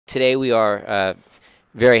Today we are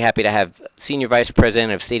very happy to have Senior Vice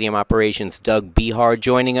President of Stadium Operations, Doug Behar,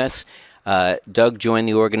 joining us. Doug joined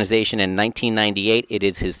the organization in 1998. It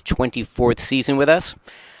is his 24th season with us.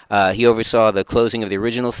 He oversaw the closing of the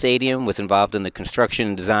original stadium, was involved in the construction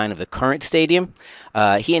and design of the current stadium.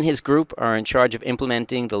 He and his group are in charge of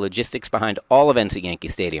implementing the logistics behind all events at Yankee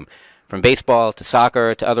Stadium, from baseball to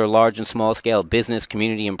soccer to other large and small-scale business,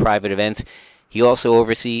 community, and private events. He also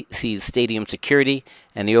oversees stadium security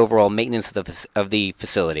and the overall maintenance of the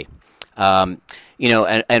facility. And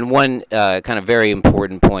one kind of very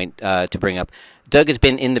important point to bring up, Doug has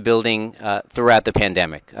been in the building throughout the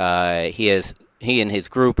pandemic. He and his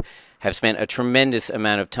group have spent a tremendous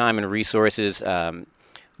amount of time and resources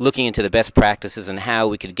looking into the best practices and how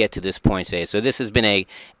we could get to this point today. So this has been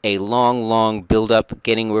a long build-up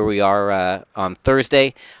getting where we are on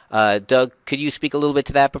Thursday. Doug, could you speak a little bit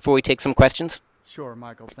to that before we take some questions? Sure,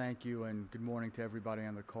 Michael. Thank you, and good morning to everybody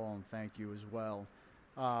on the call, and thank you as well.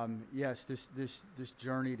 Yes, this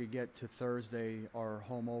journey to get to Thursday, our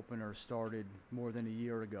home opener, started more than a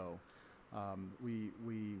year ago.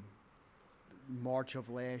 March of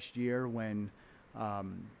last year, when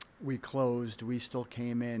we closed, we still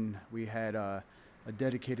came in. We had a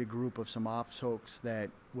dedicated group of some ops folks that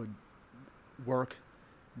would work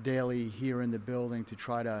daily here in the building to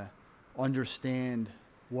try to understand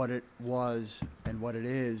what it was and what it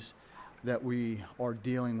is that we are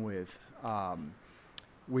dealing with.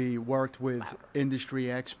 We worked with industry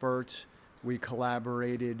experts. We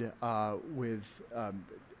collaborated with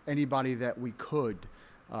anybody that we could.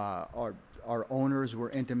 Our owners were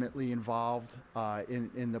intimately involved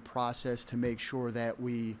in the process to make sure that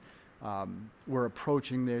we were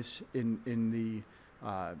approaching this in the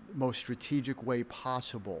most strategic way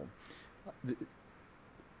possible.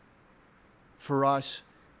 For us,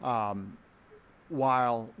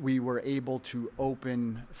 while we were able to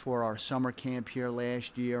open for our summer camp here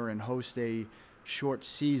last year and host a short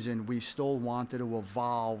season, we still wanted to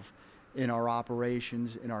evolve in our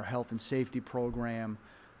operations, in our health and safety program,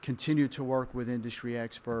 continue to work with industry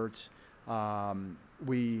experts.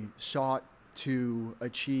 We sought to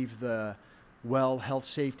achieve the WELL Health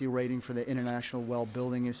Safety rating for the International Well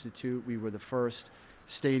Building Institute. We were the first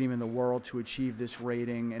stadium in the world to achieve this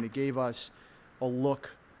rating, and it gave us a look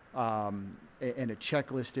and a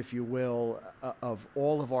checklist, if you will, of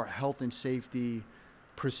all of our health and safety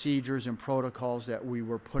procedures and protocols that we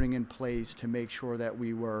were putting in place to make sure that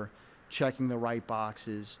we were checking the right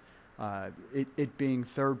boxes. It being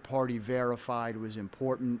third-party verified was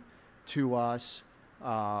important to us,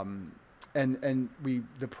 and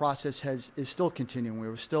the process is still continuing.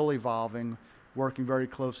 We're still evolving, working very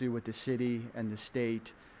closely with the city and the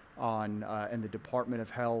state on and the Department of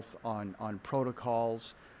Health on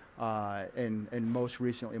protocols, and most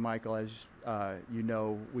recently, Michael, as you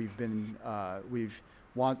know, we're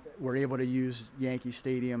able to use Yankee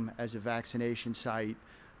Stadium as a vaccination site.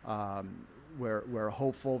 We're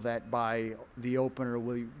hopeful that by the opener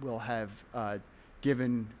we will have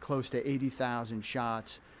given close to 80,000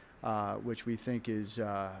 shots, which we think is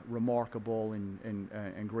remarkable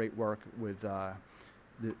and great work with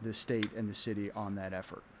the state and the city on that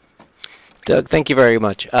effort. Doug, thank you very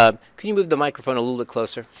much. Can you move the microphone a little bit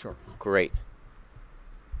closer? Sure. Great.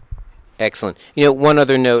 Excellent. You know, one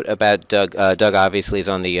other note about Doug. Doug obviously is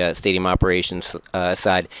on the stadium operations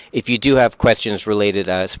side. If you do have questions related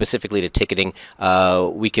specifically to ticketing,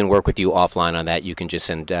 we can work with you offline on that. You can just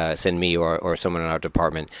send me or someone in our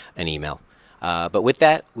department an email. But with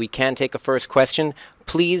that, we can take a first question.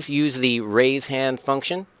 Please use the raise hand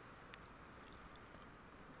function.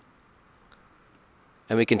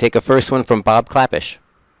 And we can take a first one from Bob Clappish.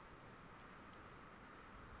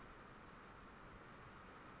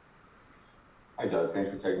 Hi, Doug. Thanks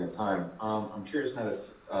for taking the time. I'm curious now that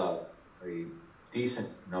a decent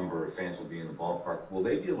number of fans will be in the ballpark. Will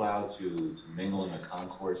they be allowed to mingle in the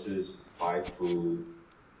concourses, buy food,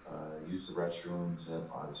 use the restrooms,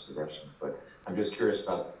 obviously the restrooms? But I'm just curious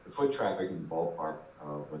about the foot traffic in the ballpark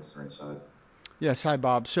once they're inside. Yes. Hi,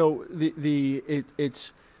 Bob. So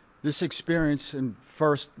it's this experience, and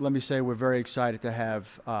first let me say we're very excited to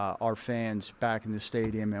have our fans back in the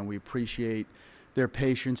stadium, and we appreciate their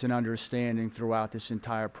patience and understanding throughout this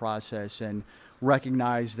entire process, and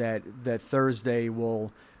recognize that Thursday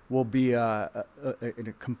will be a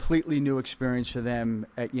completely new experience for them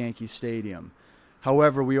at Yankee Stadium.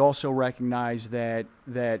 However, we also recognize that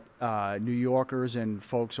New Yorkers and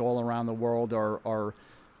folks all around the world are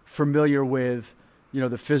familiar with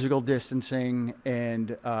the physical distancing and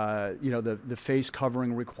the face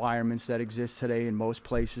covering requirements that exist today in most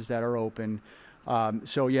places that are open.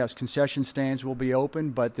 So yes, concession stands will be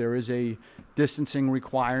open, but there is a distancing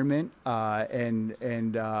requirement,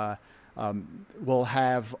 we'll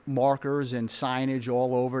have markers and signage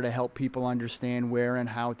all over to help people understand where and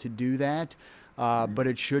how to do that. But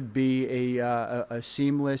it should be a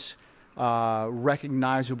seamless,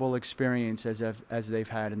 recognizable experience as they've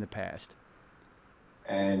had in the past.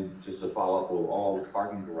 And just to follow up, will all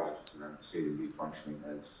parking garages around the stadium be functioning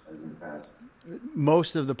as in the past?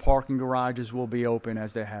 Most of the parking garages will be open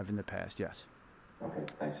as they have in the past, yes. Okay,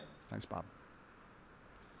 thanks. Thanks, Bob.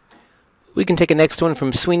 We can take a next one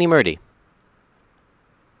from Sweeney Murdy.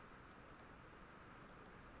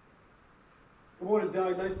 Good morning,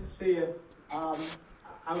 Doug. Nice to see you.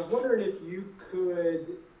 I was wondering if you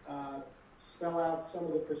could spell out some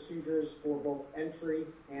of the procedures for both entry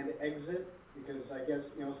and exit, because I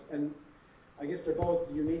guess, and I guess they're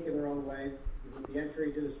both unique in their own way, with the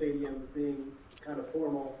entry to the stadium being kind of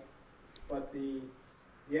formal, but the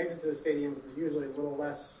exit to the stadium is usually a little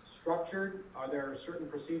less structured. Are there certain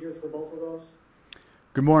procedures for both of those?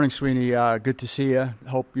 Good morning, Sweeney. Good to see you.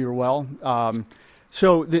 Hope you're well.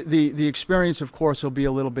 So the experience, of course, will be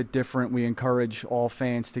a little bit different. We encourage all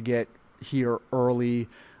fans to get here early.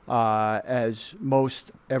 As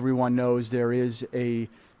most everyone knows, there is a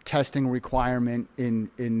testing requirement in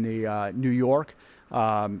New York.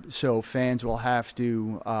 So fans will have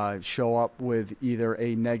to show up with either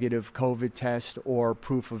a negative COVID test or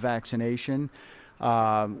proof of vaccination.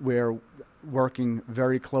 We're working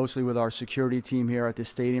very closely with our security team here at the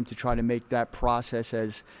stadium to try to make that process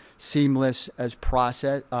as seamless as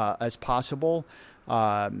possible.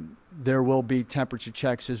 There will be temperature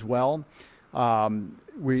checks as well.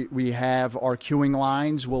 We have our queuing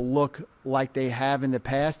lines will look like they have in the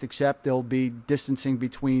past, except there'll be distancing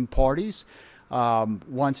between parties.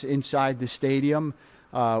 Once inside the stadium,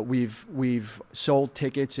 we've sold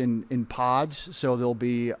tickets in pods, so there'll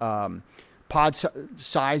be pod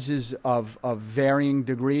sizes of varying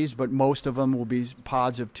degrees, but most of them will be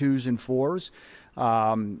pods of 2s and 4s.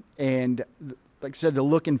 And like I said, the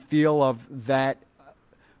look and feel of that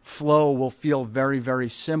flow will feel very, very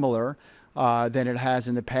similar than it has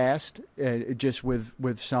in the past, just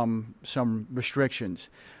with some restrictions.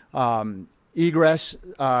 Egress,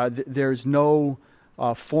 there's no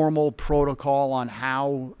formal protocol on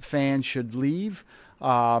how fans should leave,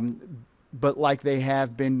 but like they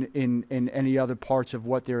have been in any other parts of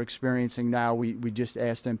what they're experiencing now, we just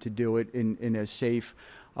ask them to do it in as safe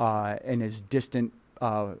and as distant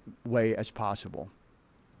way as possible.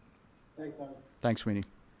 Thanks, Doug. Thanks, Sweeney.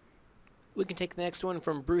 We can take the next one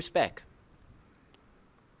from Bruce Beck.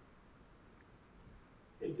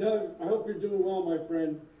 Hey, Doug, I hope you're doing well, my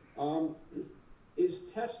friend. Is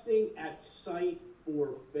testing at site for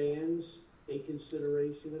fans a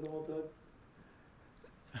consideration at all, Doug?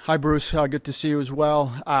 Hi, Bruce. Good to see you as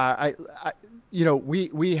well.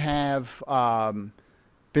 We have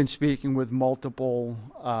been speaking with multiple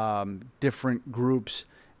different groups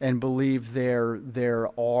and believe there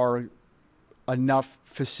are enough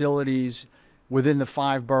facilities within the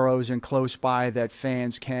 5 boroughs and close by that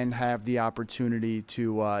fans can have the opportunity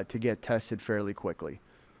to get tested fairly quickly.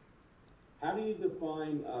 How do you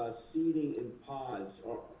define seating in pods?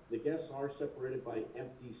 The guests are separated by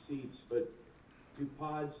empty seats, but do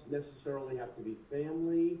pods necessarily have to be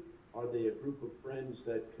family? Are they a group of friends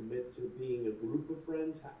that commit to being a group of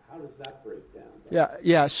friends? How does that break down?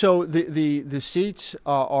 Yeah. So the seats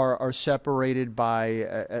are separated by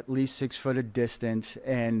at least 6 foot of distance,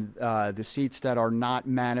 and the seats that are not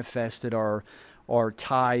manifested are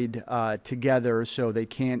tied together so they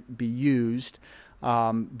can't be used.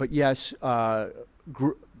 But yes,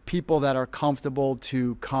 people that are comfortable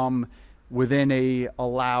to come within a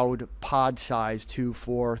allowed pod size, 2,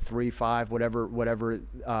 4, 3, 5, whatever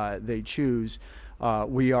they choose,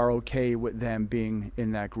 we are okay with them being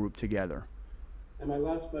in that group together. And my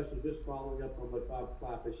last question, just following up on what Bob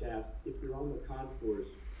Clappish asked, if you're on the concourse,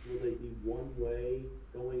 will they be one way,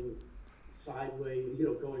 going sideways,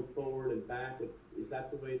 going forward and back? Is that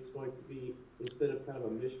the way it's going to be instead of kind of a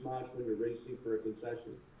mishmash when you're racing for a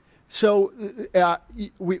concession? So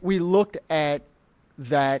we looked at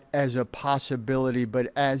that as a possibility,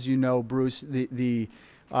 but as you know, Bruce, the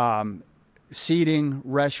seating,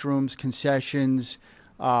 restrooms, concessions,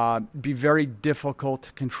 be very difficult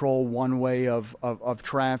to control one way of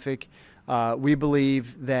traffic. We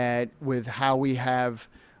believe that with how we have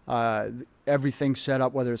everything set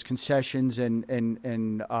up, whether it's concessions and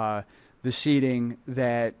the seating,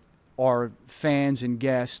 that our fans and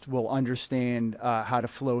guests will understand how to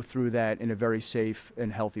flow through that in a very safe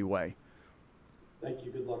and healthy way. Thank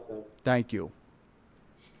you. Good luck, Doug. Thank you.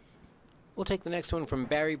 We'll take the next one from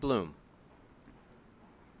Barry Bloom.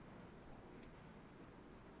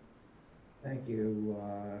 Thank you.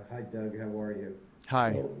 Hi, Doug. How are you?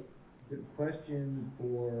 Hi. So, the question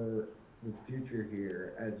for the future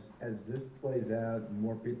here, as this plays out and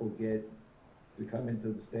more people get to come into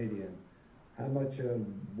the stadium, how much of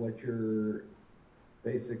what you're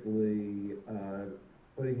basically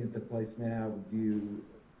putting into place now do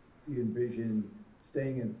you envision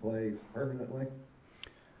staying in place permanently?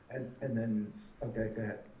 And then okay, go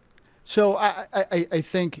ahead. So I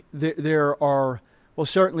think there are, well,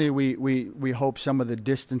 certainly we hope some of the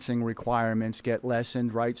distancing requirements get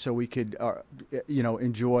lessened, right? So we could,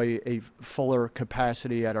 enjoy a fuller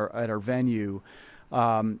capacity at our venue.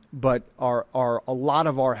 But a lot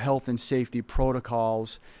of our health and safety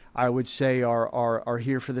protocols, I would say, are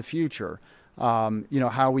here for the future.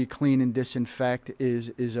 How we clean and disinfect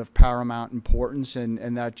is of paramount importance,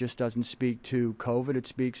 and that just doesn't speak to COVID. It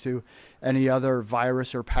speaks to any other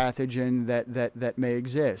virus or pathogen that may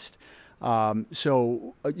exist. Our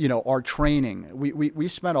training, we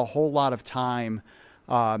spent a whole lot of time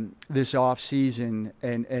this off season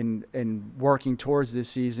and working towards this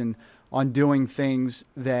season on doing things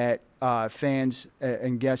that fans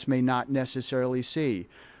and guests may not necessarily see.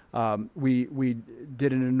 We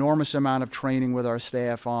did an enormous amount of training with our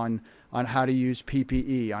staff on how to use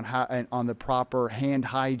PPE, on the proper hand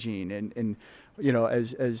hygiene, and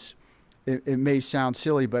as it may sound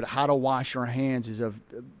silly, but how to wash your hands is of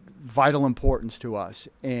vital importance to us.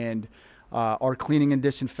 And our cleaning and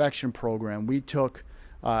disinfection program, we took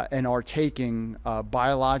and are taking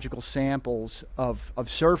biological samples of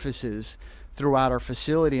surfaces throughout our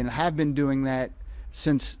facility, and have been doing that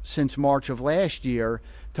since March of last year,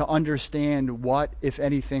 to understand what, if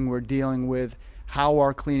anything, we're dealing with, how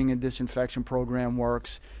our cleaning and disinfection program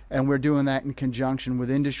works. And we're doing that in conjunction with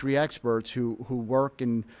industry experts who work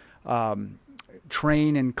and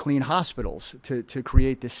train and clean hospitals to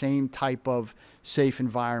create the same type of safe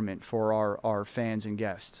environment for our fans and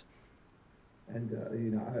guests. And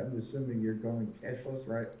I'm assuming you're going cashless,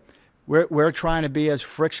 right? We're trying to be as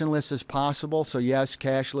frictionless as possible. So yes,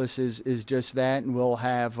 cashless is just that, and we'll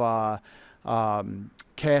have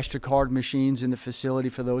cash to card machines in the facility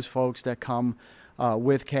for those folks that come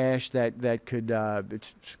with cash. That could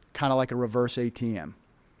it's kind of like a reverse ATM.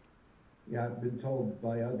 Yeah, I've been told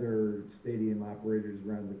by other stadium operators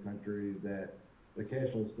around the country that the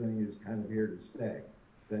cashless thing is kind of here to stay,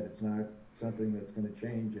 that it's not something that's going to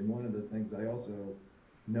change. And one of the things I also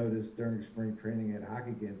noticed during spring training at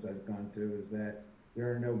hockey games I've gone to is that there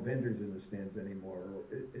are no vendors in the stands anymore.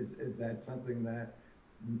 Is that something that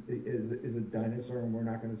is a dinosaur and we're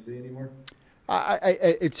not going to see anymore?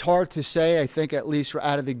 It's hard to say. I think at least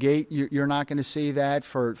out of the gate, you're not going to see that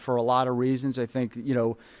for a lot of reasons. I think,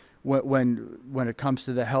 when it comes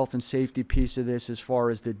to the health and safety piece of this, as far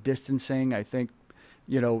as the distancing, I think,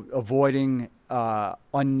 avoiding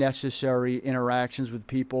unnecessary interactions with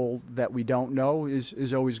people that we don't know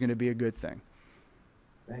is always going to be a good thing.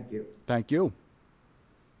 Thank you. Thank you.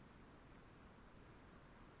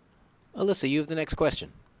 Alyssa, you have the next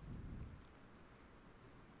question.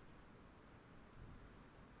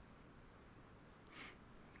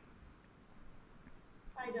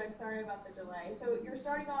 Hi, Doug. Sorry about the delay. So you're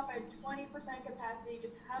starting off at 20% capacity.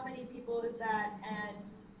 Just how many people is that? And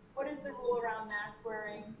what is the rule around mask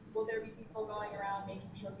wearing? Will there be people going around making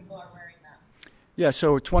sure people are wearing them? Yeah,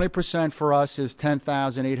 so 20% for us is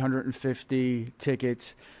 10,850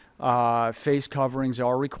 tickets. Face coverings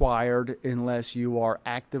are required unless you are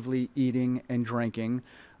actively eating and drinking.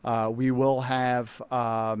 We will have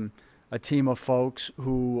a team of folks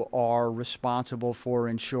who are responsible for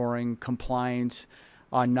ensuring compliance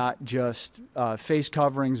on not just face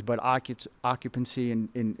coverings, but occupancy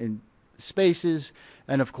in spaces,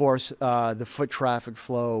 and of course the foot traffic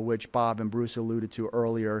flow, which Bob and Bruce alluded to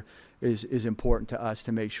earlier, is important to us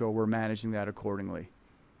to make sure we're managing that accordingly.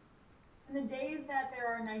 And the days that there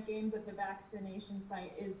are night games at the vaccination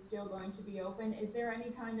site is still going to be open. Is there any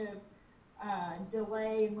kind of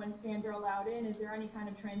delay in when fans are allowed in? Is there any kind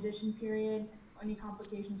of transition period? Any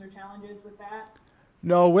complications or challenges with that?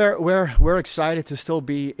 No, we're excited to still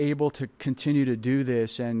be able to continue to do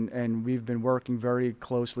this, and we've been working very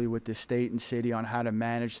closely with the state and city on how to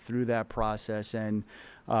manage through that process. And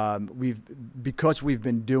because we've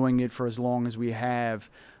been doing it for as long as we have,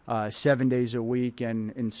 7 days a week,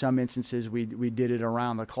 and in some instances we did it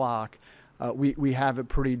around the clock. We have it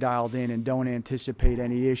pretty dialed in and don't anticipate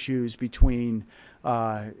any issues between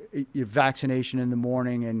vaccination in the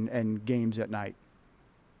morning and games at night.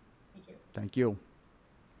 Thank you. Thank you.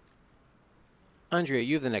 Andrea,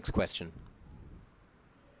 you have the next question.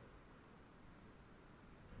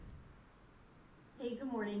 Hey,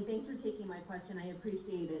 good morning. morning. Thanks for taking my question. I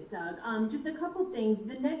appreciate it, Doug. Just a couple things.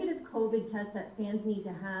 The negative COVID test that fans need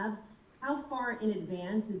to have, how far in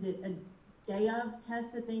advance? Is it a day of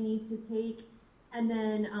test that they need to take? And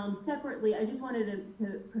then separately, I just wanted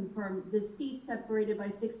to confirm, the seats separated by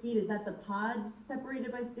 6 feet, is that the pods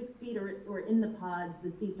separated by 6 feet, or in the pods,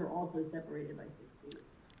 the seats are also separated by 6 feet?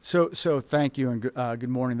 So thank you, and good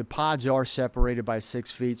morning. The pods are separated by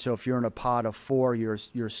 6 feet. So if you're in a pod of 4,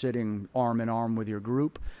 you're sitting arm in arm with your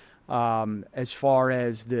group. As far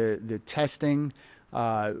as the testing,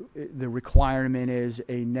 the requirement is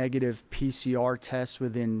a negative PCR test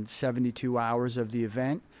within 72 hours of the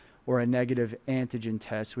event, or a negative antigen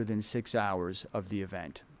test within 6 hours of the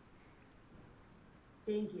event.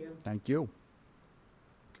 Thank you. Thank you.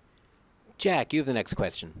 Jack, you have the next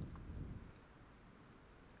question.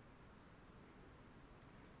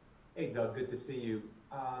 Hey, Doug, good to see you.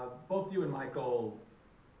 Both you and Michael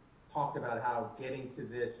talked about how getting to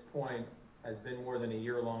this point has been more than a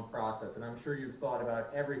year-long process, and I'm sure you've thought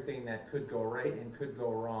about everything that could go right and could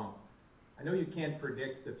go wrong. I know you can't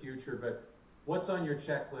predict the future, but what's on your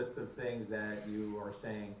checklist of things that you are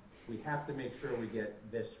saying, we have to make sure we get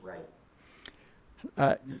this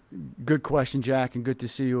right? Good question, Jack, and good to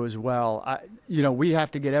see you as well. We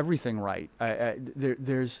have to get everything right.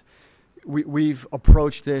 We've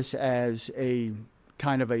approached this as a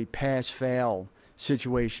kind of a pass-fail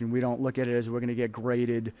situation. We don't look at it as we're going to get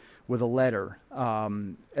graded with a letter.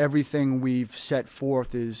 Everything we've set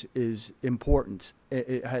forth is important.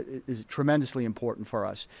 It is tremendously important for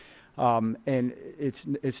us. And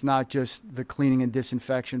it's not just the cleaning and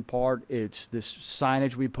disinfection part. It's this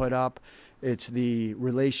signage we put up. It's the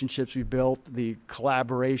relationships we built, the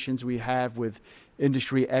collaborations we have with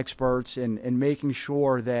industry experts, and making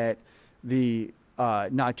sure that the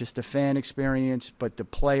not just the fan experience, but the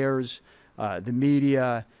players, the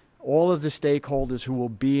media, all of the stakeholders who will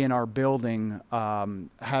be in our building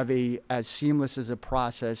have as seamless as a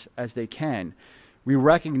process as they can. We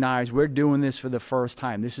recognize we're doing this for the first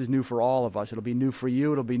time. This is new for all of us. It'll be new for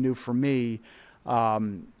you. It'll be new for me.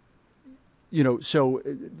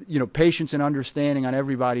 Patience and understanding on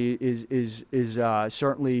everybody is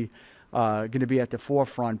certainly going to be at the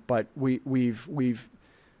forefront. But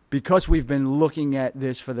because we've been looking at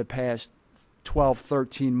this for the past 12,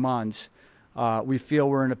 13 months, we feel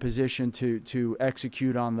we're in a position to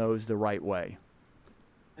execute on those the right way.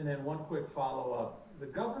 And then one quick follow-up. The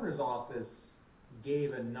governor's office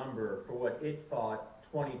gave a number for what it thought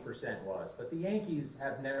 20% was, but the Yankees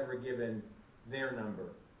have never given their number.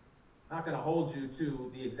 Not going to hold you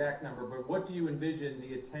to the exact number, but what do you envision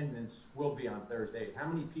the attendance will be on Thursday? How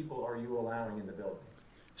many people are you allowing in the building?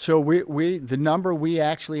 So the number we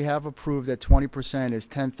actually have approved at 20% is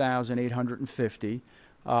 10,850.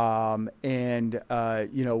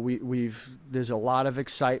 There's a lot of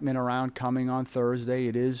excitement around coming on Thursday.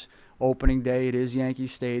 It is opening day. It is Yankee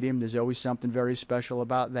Stadium. There's always something very special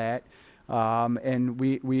about that. And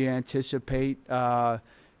we anticipate, a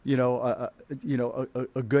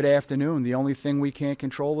good afternoon. The only thing we can't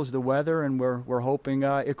control is the weather, and we're hoping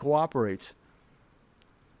it cooperates.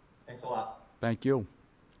 Thanks a lot. Thank you.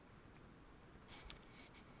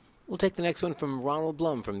 We'll take the next one from Ronald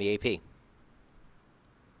Blum from the AP.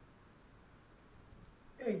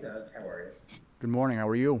 Hey, Doug, how are you? Good morning. How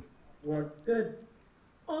are you? Well, good.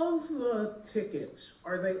 Of the tickets,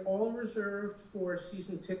 are they all reserved for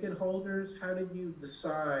season ticket holders? How did you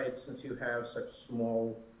decide, since you have such a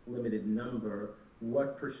small, limited number,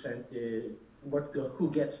 what percentage,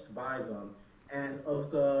 who gets to buy them? And of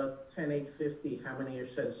the 10,850, how many are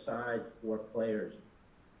set aside for players?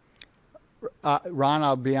 Ron,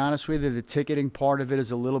 I'll be honest with you, the ticketing part of it is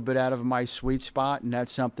a little bit out of my sweet spot, and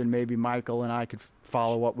that's something maybe Michael and I could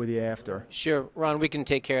follow up with you after. Sure. Ron, we can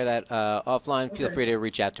take care of that offline. Okay. Feel free to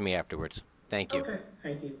reach out to me afterwards. Thank you. Okay,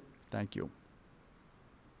 thank you. Thank you.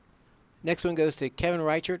 Next one goes to Kevin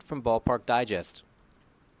Reichert from Ballpark Digest.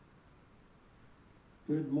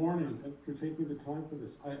 Good morning. Thanks for taking the time for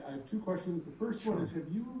this. I have two questions. The first one is, have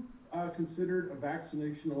you considered a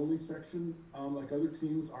vaccination-only section like other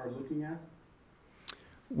teams are looking at?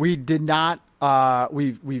 We did not.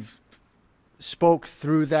 We've spoke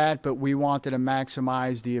through that, but we wanted to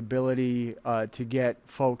maximize the ability to get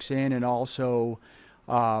folks in, and also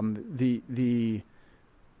the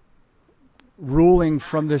ruling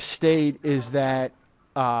from the state is that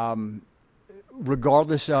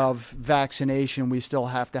regardless of vaccination, we still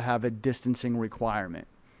have to have a distancing requirement.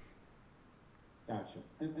 Gotcha.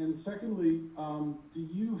 And secondly, do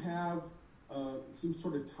you have some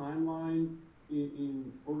sort of timeline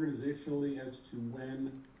in organizationally as to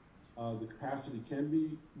when the capacity can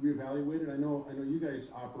be reevaluated? I know you guys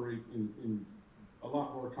operate in a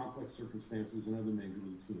lot more complex circumstances than other major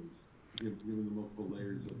league teams, given the multiple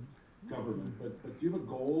layers of government. But do you have a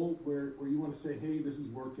goal where you want to say, hey, this is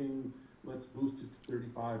working, let's boost it to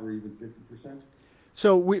 35 or even 50%?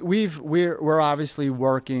 So we're obviously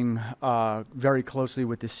working very closely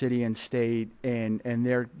with the city and state, and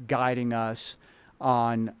they're guiding us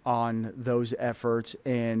on those efforts.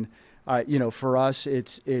 And for us,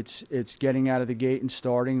 it's getting out of the gate and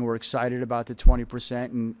starting. We're excited about the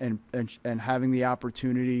 20% and having the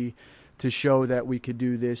opportunity to show that we could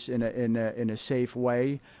do this in a safe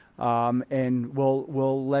way. And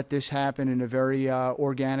we'll let this happen in a very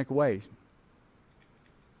organic way.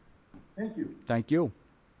 Thank you. Thank you.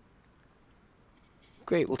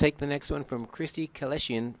 Great. We'll take the next one from Christy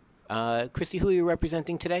Kaleshian. Christy, who are you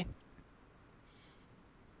representing today?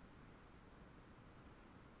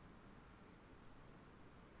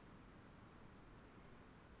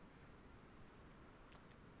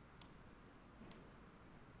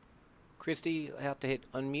 Christy, you'll have to hit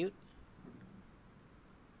unmute.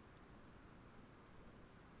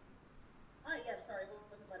 Yes, sorry, it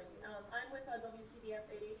wasn't letting me. I'm with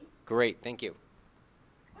WCBS 880. Great, thank you.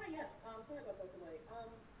 Yes, sorry about that delay.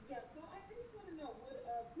 So I just want to know, would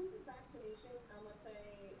proof of vaccination, let's say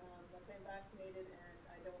I'm vaccinated and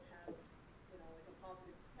I don't have, like a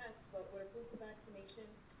positive test, but would a proof of vaccination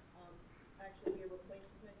actually be a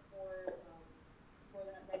replacement for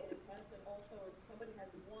that negative test? And also, if somebody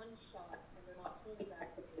has one shot and they're not fully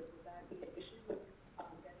vaccinated, would that be an issue with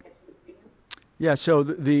getting it to the stadium? Yeah, so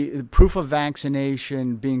the proof of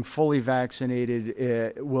vaccination, being fully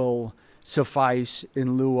vaccinated, will suffice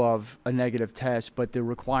in lieu of a negative test, but the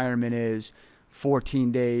requirement is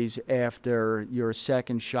 14 days after your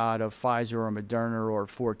second shot of Pfizer or Moderna, or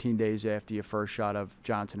 14 days after your first shot of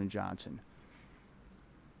Johnson & Johnson.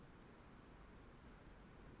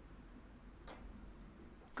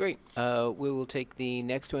 Great. We will take the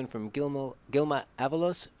next one from Gilma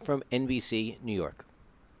Avalos from NBC New York.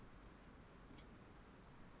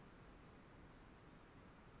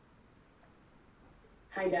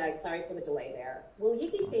 Hi, Doug. Sorry for the delay there. Will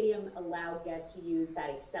Yankee Stadium allow guests to use that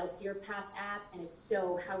Excelsior Pass app? And if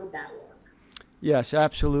so, how would that work? Yes,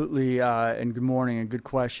 absolutely. And good morning, and good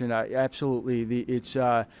question. Absolutely. It's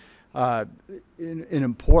an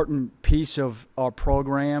important piece of our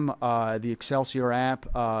program. The Excelsior app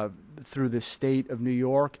through the state of New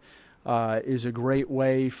York is a great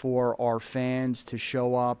way for our fans to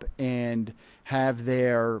show up and have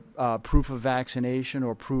their proof of vaccination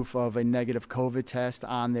or proof of a negative COVID test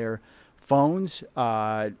on their phones.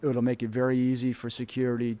 It'll make it very easy for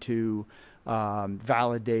security to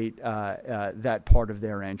validate that part of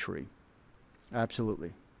their entry.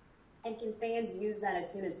 Absolutely. And can fans use that as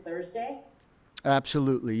soon as Thursday?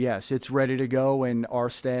 Absolutely, yes. It's ready to go, and our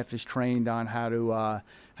staff is trained on how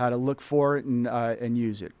to look for it and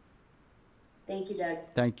use it. Thank you, Doug.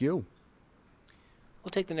 Thank you. We'll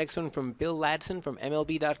take the next one from Bill Ladson from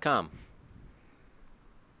MLB.com.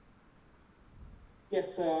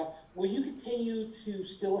 Yes, will you continue to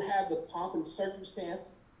still have the pomp and circumstance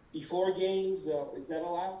before games? Is that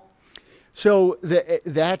allowed? So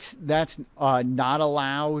that's not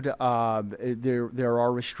allowed. There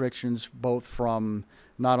are restrictions, both from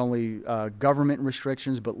not only government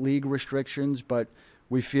restrictions but league restrictions. But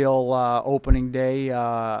we feel opening day,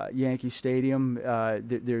 Yankee Stadium,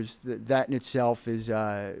 that in itself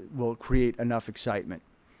will create enough excitement.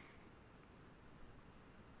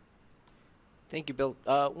 Thank you, Bill.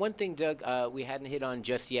 One thing, Doug, we hadn't hit on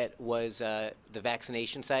just yet was the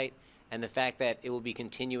vaccination site and the fact that it will be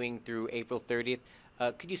continuing through April 30th.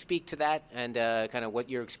 Could you speak to that and kind of what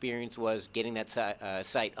your experience was getting that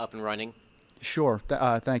site up and running? Sure.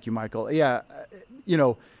 Thank you, Michael. Yeah,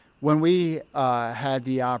 when we had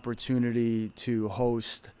the opportunity to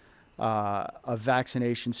host a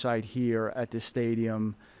vaccination site here at the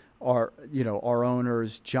stadium, our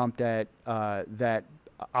owners jumped at that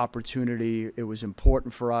opportunity. It was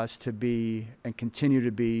important for us to be and continue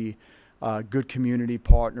to be good community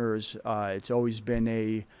partners. It's always been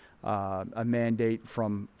a mandate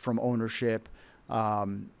from ownership,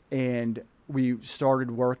 and we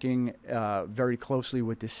started working very closely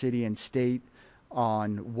with the city and state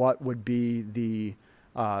on what would be the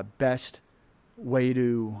best way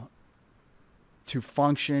to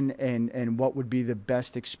function and what would be the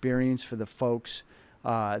best experience for the folks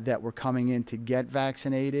that were coming in to get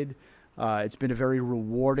vaccinated. It's been a very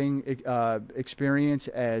rewarding experience,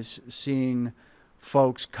 as seeing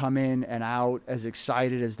folks come in and out as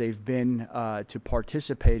excited as they've been to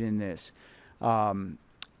participate in this.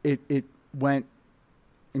 It went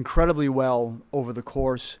incredibly well over the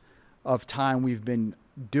course of time we've been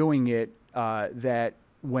doing it, that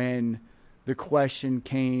when the question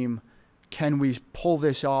came, can we pull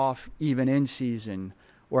this off even in season,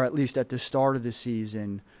 or at least at the start of the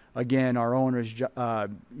season? Again, our owners,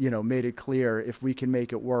 made it clear, if we can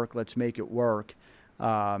make it work, let's make it work.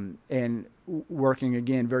 And working,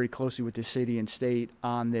 again, very closely with the city and state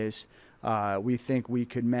on this, we think we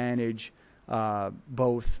could manage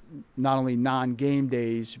both not only non-game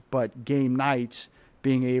days, but game nights,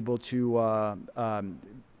 being able to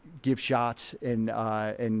give shots and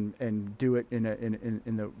do it in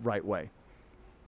the right way.